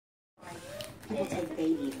People take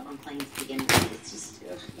babies on planes to begin with. It's just,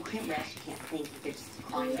 you can't rest, you can't think. They're just a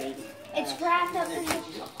crying baby. It's wrapped up in the...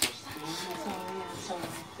 So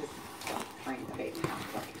bring the baby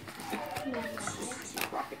out. It's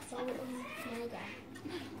not rocket science.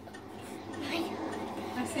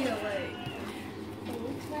 I see a leg.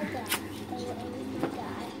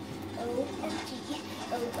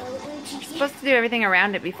 You're supposed to do everything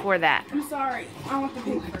around it before that. I'm sorry. I want the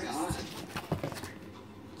pig first.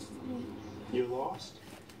 You lost?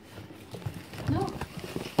 No.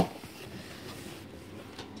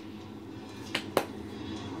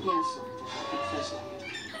 Yes, because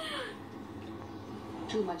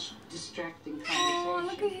too much distracting conversation. Oh,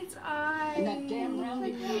 look at his eyes. And that damn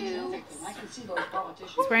roundy project. I can see those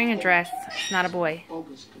politicians. He's wearing a dress. It's not a boy.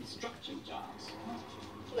 Bogus construction jobs.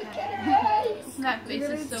 Look at her eyes. That face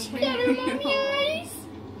is so Look at her big. mommy eyes.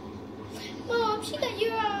 Mom, she got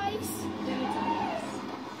your eyes.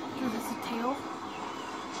 Oh, that's a tail.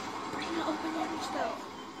 We're gonna open that stuff.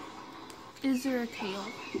 Is there a tail?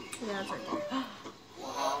 Yeah, it's right there.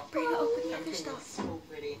 We're gonna open the other stuff. So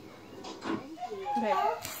pretty. Okay.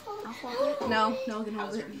 I'll hold it. No, I can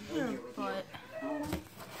hold it. But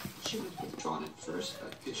She was withdrawn at first,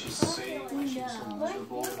 but did she say why she was so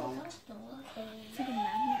miserable at home? it's like a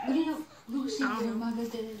magnet. Well, you know, Lucy, her mother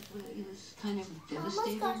did it. It was kind of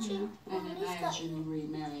devastating, you know. And imagine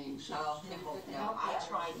remarrying. So Oh, no, I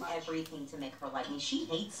tried everything to make her like me. She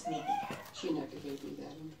hates me. she never gave me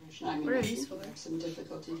that impression. I mean, What are we these for? have some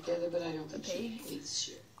difficulty together, but I don't think she pigs? hates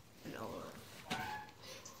shit. No.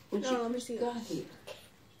 When No, let me see she got here,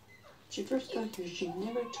 she first got here, she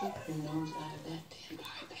never took her nose out of that damn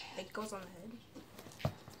pie bag. It goes on the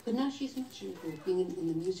head. But now she's much improved. Being in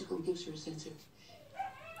the musical gives her a sense of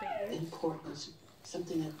importance,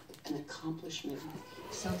 something, an accomplishment,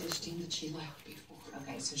 self-esteem that she lacked before.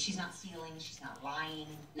 Okay, so she's not stealing, she's not lying.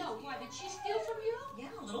 No, why, did she steal from you? Yeah,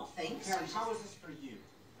 little things. Parents, how is this for you?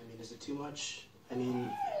 I mean, is it too much? I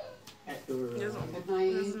mean, at your... At my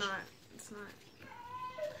It's age, not. It's not.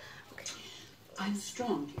 I'm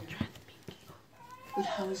strong, dear. But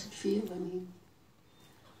how does it feel? I mean...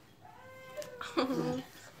 I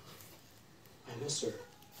miss her.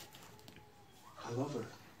 I love her.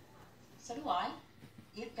 So do I.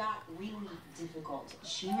 It got really difficult.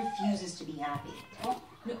 She refuses to be happy. Oh,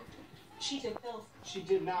 no. She took pills. She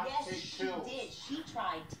did not Yes, take she pills. did. She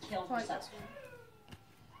tried to kill herself.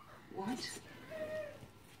 What?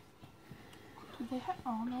 Do they have?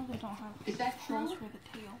 Oh no, they don't have. Is that true? Pills for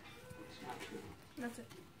the tail. It's not true. That's it.